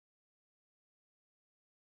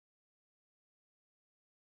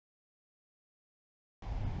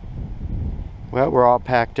Well, we're all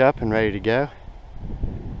packed up and ready to go.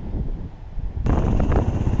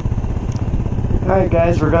 Alright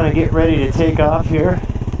guys, we're going to get ready to take off here.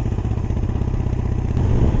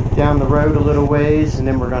 Down the road a little ways, and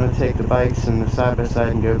then we're going to take the bikes and the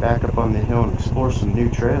side-by-side and go back up on the hill and explore some new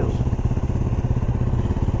trails.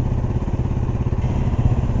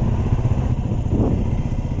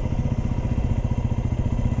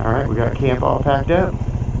 Alright, we got camp all packed up.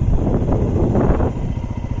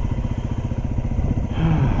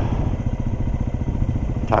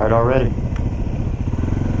 Tired already.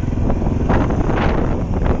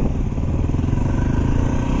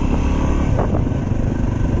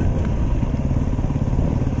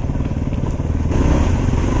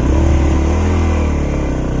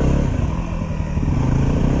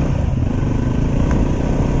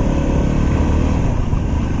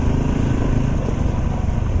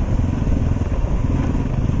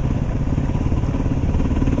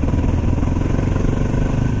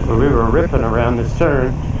 We were ripping around this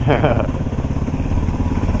turn.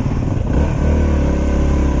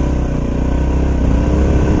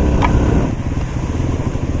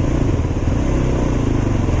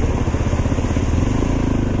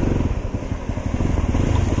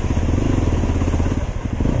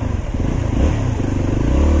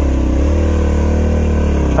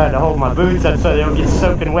 Tried to hold my boots up so they don't get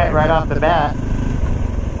soaking wet right off the bat.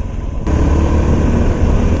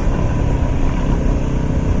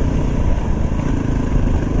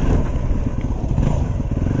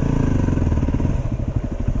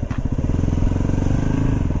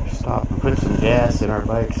 Put some gas in our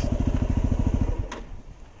bikes.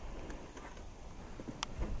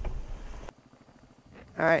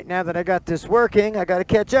 Alright, now that I got this working, I gotta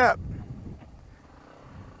catch up.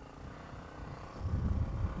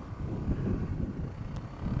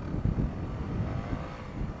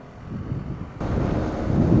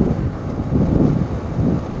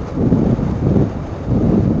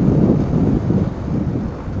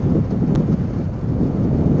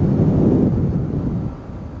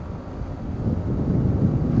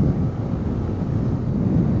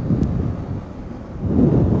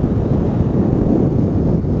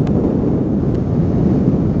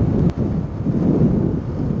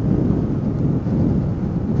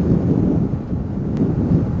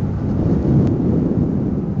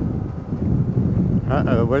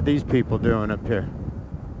 Uh-oh, what are these people doing up here?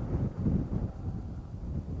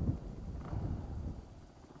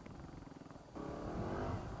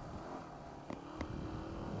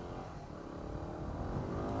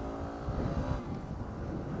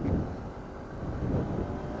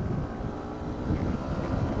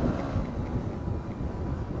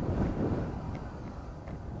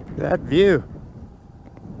 That view.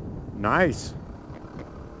 Nice.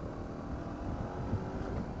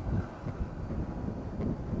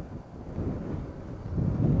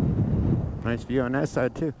 Nice view on that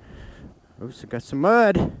side too. Oops, I got some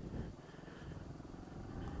mud.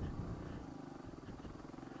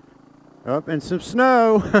 Oh, and some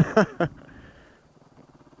snow.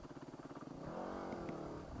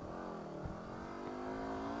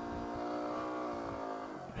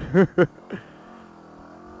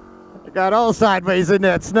 I got all sideways in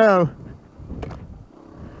that snow.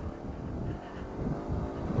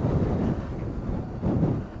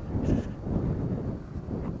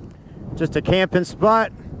 Just a camping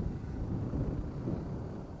spot.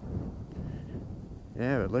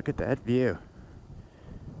 Yeah, but look at that view.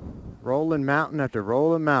 Rolling mountain after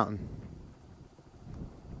rolling mountain.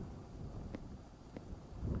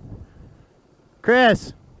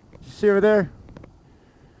 Chris, you see over there?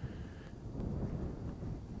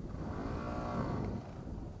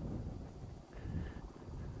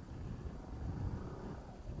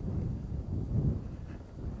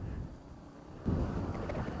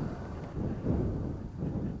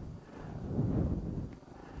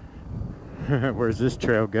 Where's this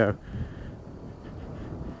trail go?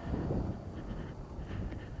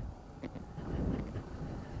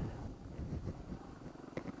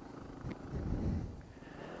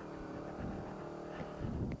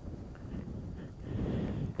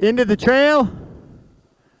 Into the trail?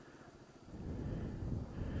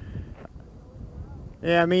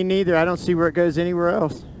 Yeah, me neither. I don't see where it goes anywhere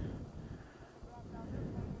else.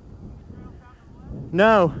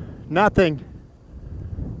 No, nothing.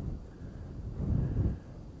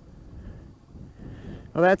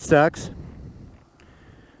 Well, that sucks.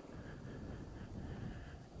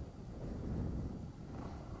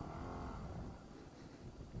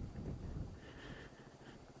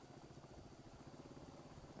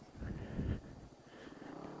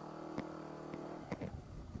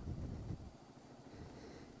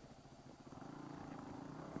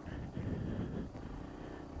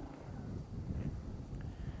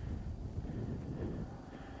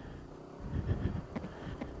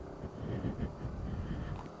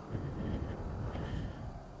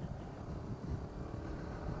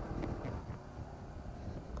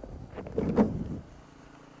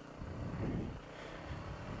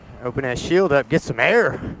 Open that shield up, get some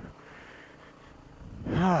air.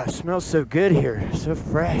 Ah, it smells so good here, so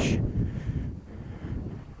fresh.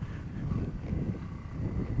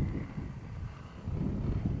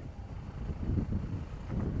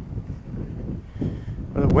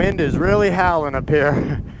 Well, the wind is really howling up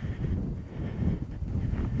here.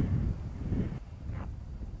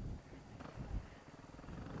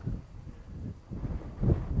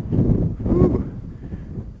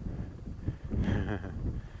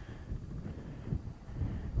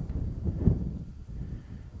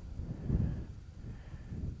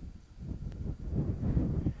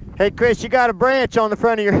 Hey Chris, you got a branch on the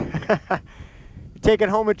front of your... You taking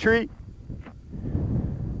home a treat?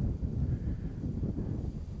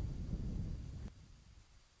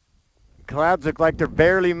 Clouds look like they're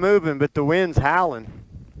barely moving, but the wind's howling.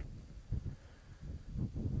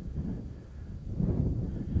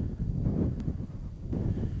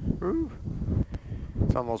 Ooh.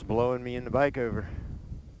 It's almost blowing me in the bike over.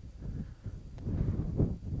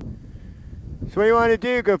 So what do you want to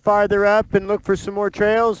do? Go farther up and look for some more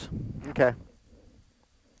trails? Okay.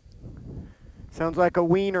 Sounds like a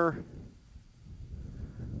wiener.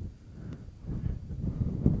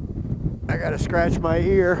 I gotta scratch my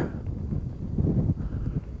ear.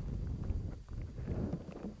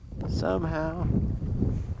 Somehow.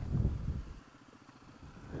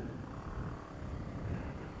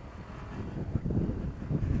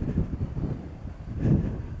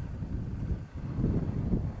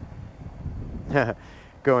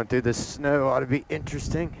 Going through the snow ought to be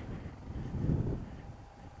interesting.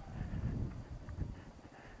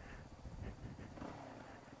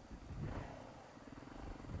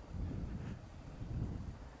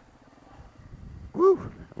 Woo!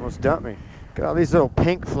 Almost dumped me. Got all these little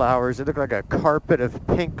pink flowers. They look like a carpet of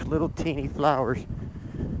pink little teeny flowers.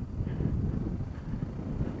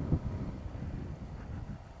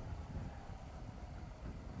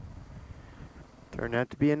 Turned out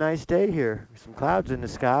to be a nice day here. Some clouds in the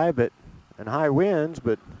sky, and high winds,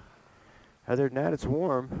 but other than that, it's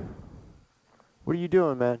warm. What are you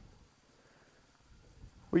doing, man?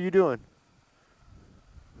 What are you doing?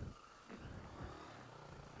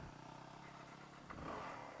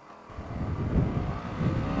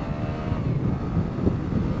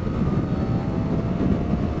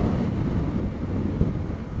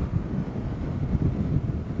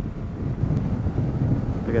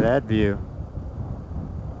 Look at that view.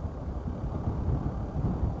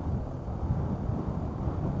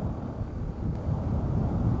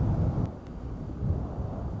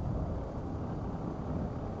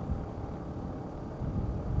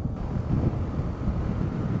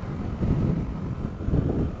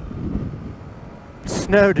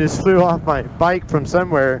 Snow just flew off my bike from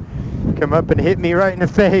somewhere, come up and hit me right in the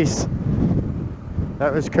face.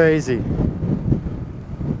 That was crazy.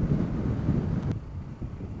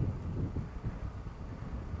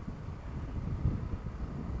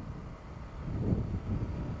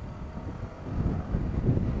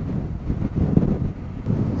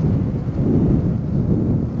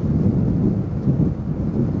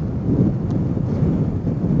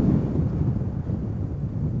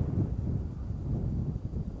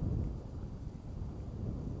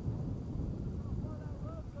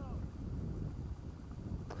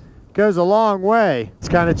 Goes a long way. It's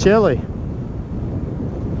kind of chilly.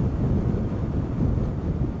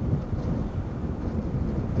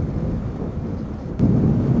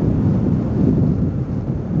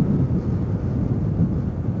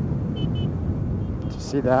 Did you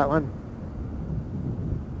see that one?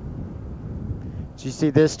 Did you see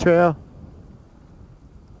this trail?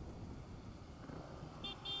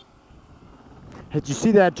 Did you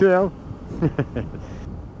see that trail?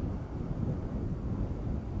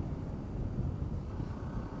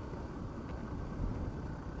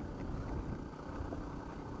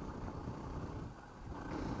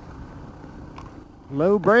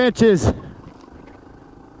 Low branches.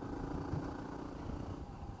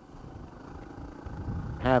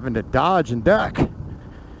 Having to dodge and duck.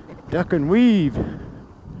 Duck and weave.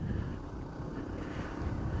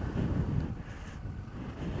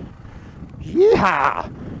 Yeah.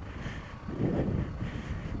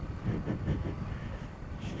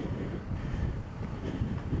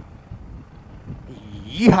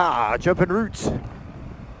 Yeehaw, jumping roots.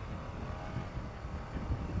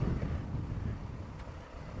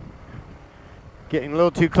 Getting a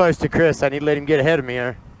little too close to Chris. I need to let him get ahead of me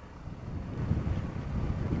here.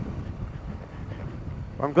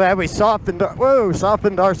 I'm glad we softened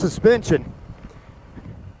our suspension.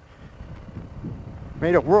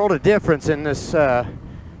 Made a world of difference in this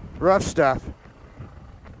rough stuff.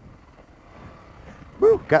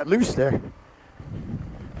 Woo, got loose there.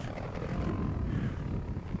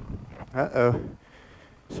 Uh-oh.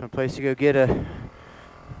 Some place to go get a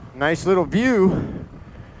nice little view.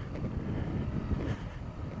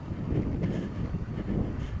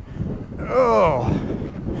 Oh.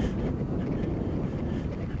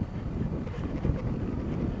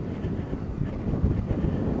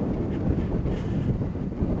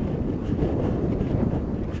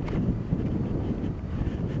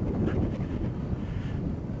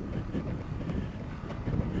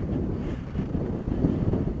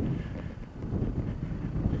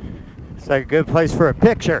 It's like a good place for a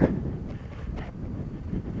picture.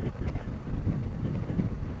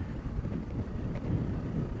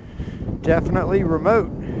 Definitely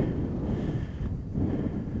remote.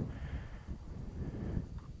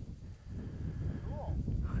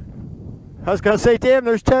 I was gonna say, damn,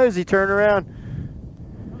 there's Tozy, turn around.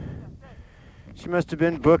 She must have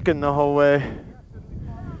been booking the whole way.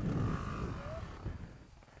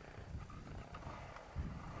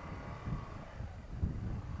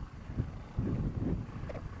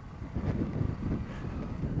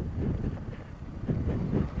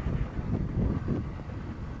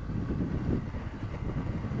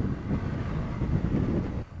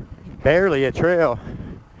 Barely a trail.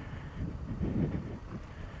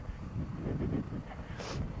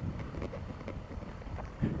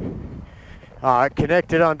 Oh, it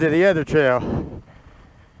connected onto the other trail.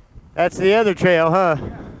 That's the other trail, huh?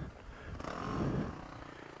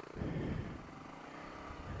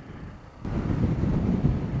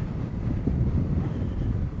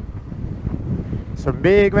 Some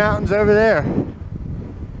big mountains over there.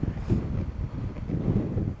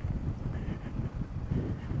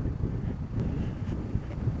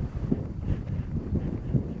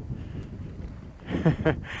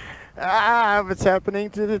 Ah, what's happening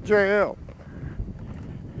to the trail?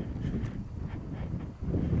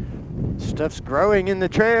 Stuff's growing in the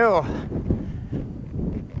trail.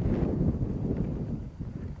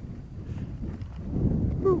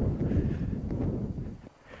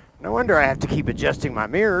 No wonder I have to keep adjusting my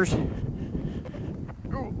mirrors.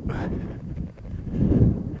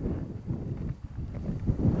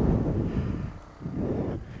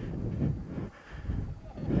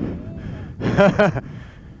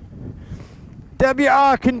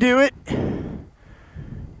 WR can do it.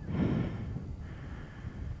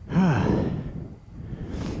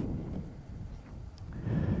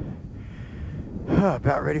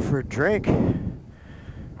 About ready for a drink.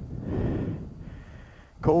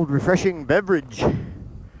 Cold, refreshing beverage.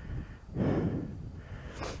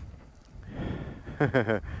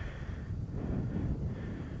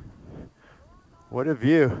 What a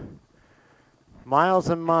view. Miles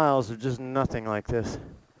and miles of just nothing like this.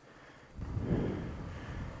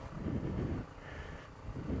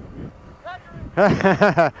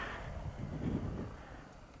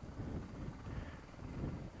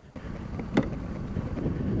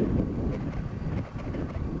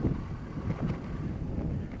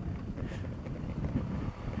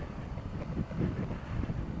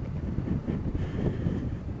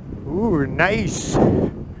 Ooh, nice.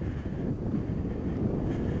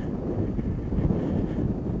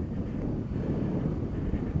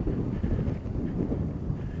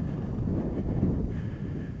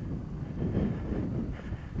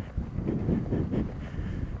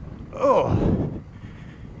 Oh,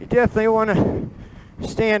 you definitely want to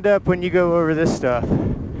stand up when you go over this stuff.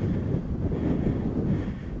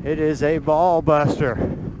 It is a ball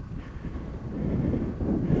buster.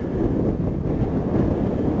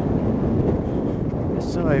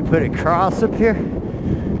 Somebody put a cross up here.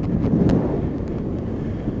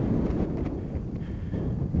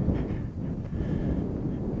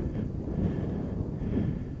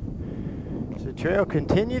 Does the trail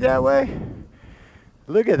continue that way?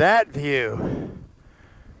 Look at that view.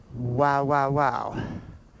 Wow, wow, wow.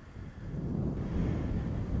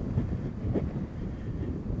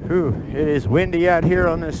 Whew, it is windy out here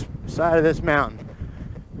on this side of this mountain.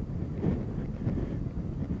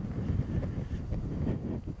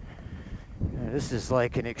 This is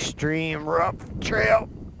like an extreme rough trail.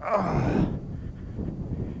 Oh.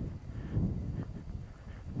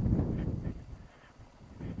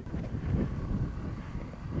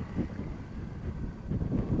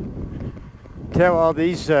 Tell all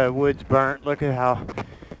these woods burnt. Look at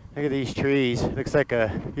these trees. Looks like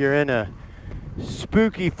you're in a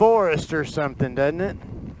spooky forest or something, doesn't it?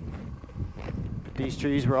 But these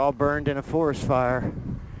trees were all burned in a forest fire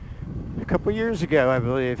a couple years ago, I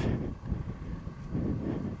believe.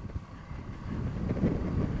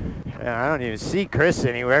 I don't even see Chris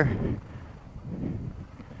anywhere.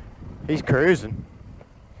 He's cruising.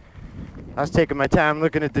 I was taking my time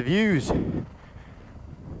looking at the views.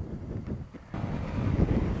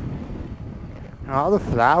 All the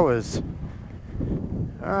flowers.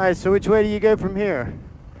 Alright, so which way do you go from here?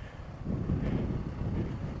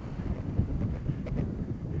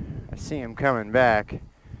 I see him coming back.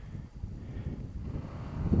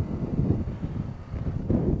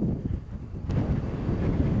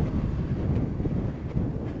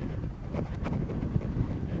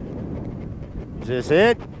 Is this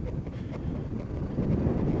it?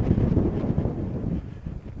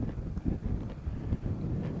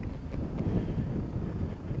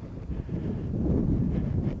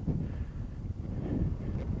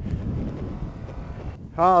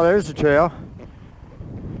 Oh, there's the trail.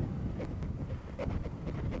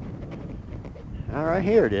 All right,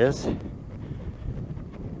 here it is.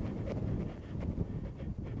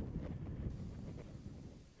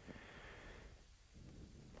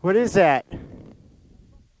 What is that?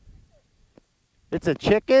 It's a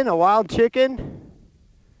chicken, a wild chicken?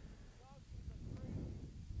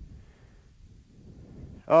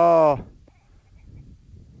 Oh.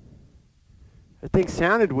 That thing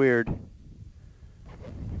sounded weird.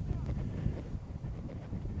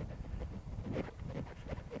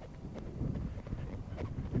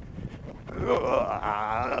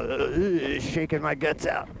 Shaking my guts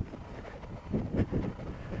out.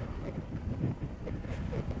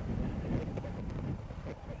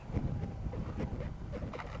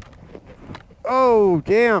 Oh,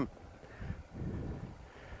 damn.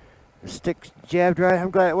 The stick jabbed right.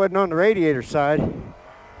 I'm glad it wasn't on the radiator side.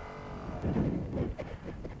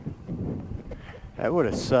 That would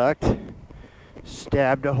have sucked.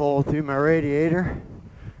 Stabbed a hole through my radiator.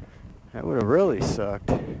 That would have really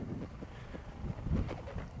sucked.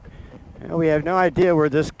 Well, we have no idea where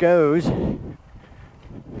this goes. Some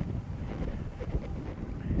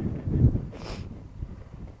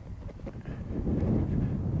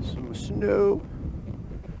snow.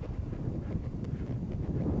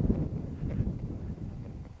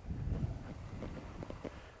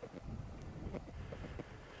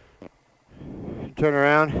 Turn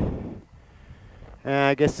around.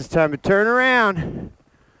 I guess it's time to turn around.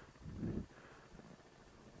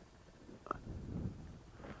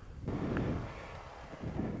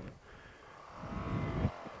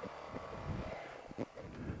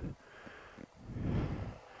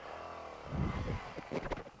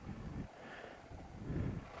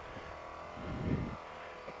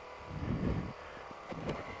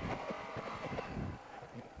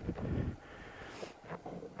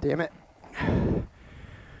 Damn it.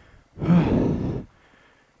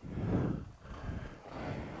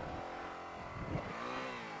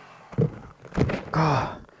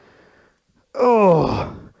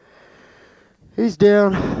 Oh, he's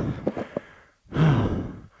down.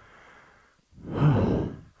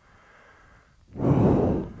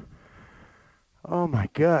 Oh my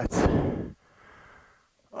guts.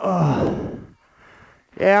 Oh,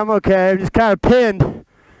 yeah, I'm okay. I'm just kind of pinned.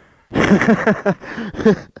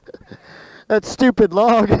 That stupid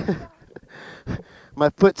log. My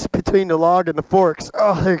foot's between the log and the forks.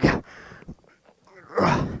 Oh, there you go.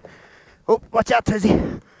 Oh, watch out, Tizzy.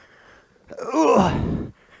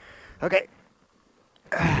 Ooh. Okay.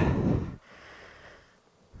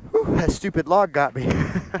 Whew, that stupid log got me.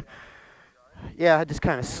 Yeah, I just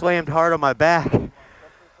kind of slammed hard on my back. You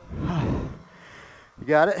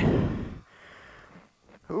got it?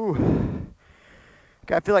 Ooh.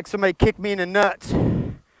 I feel like somebody kicked me in the nuts.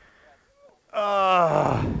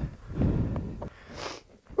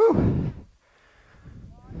 Whew.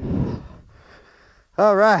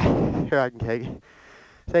 All right. Here, I can take it.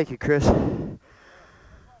 Thank you, Chris.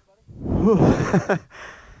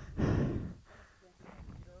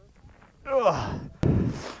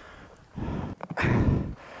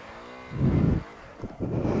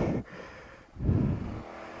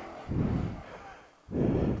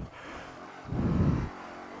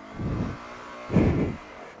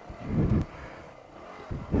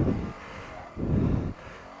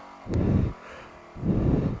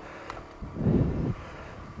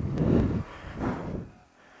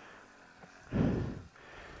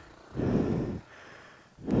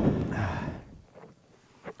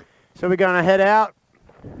 So we're gonna head out.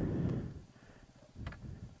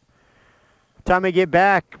 Time we get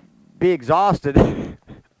back, be exhausted.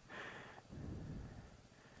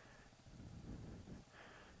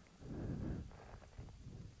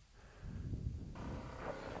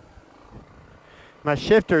 My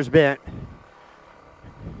shifter's bent.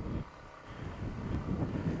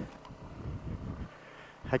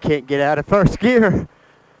 I can't get out of first gear.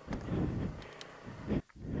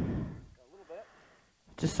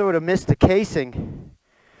 Just sort of missed the casing.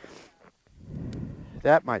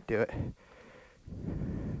 That might do it.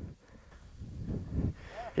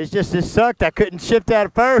 It's just this sucked. I couldn't shift out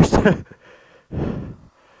of first.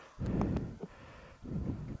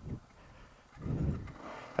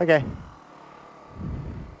 Okay.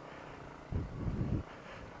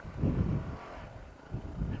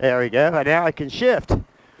 There we go. And now I can shift.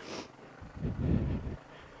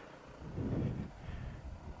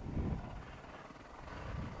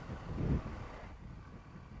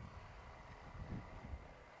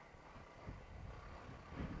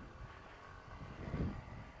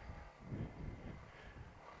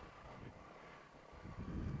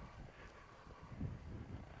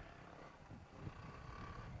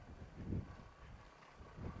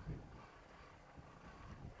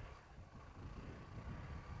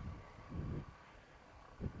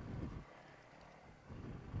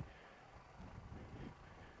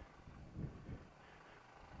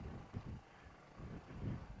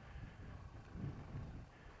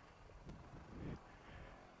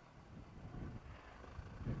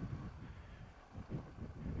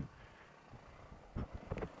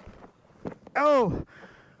 Oh!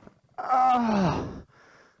 Ah!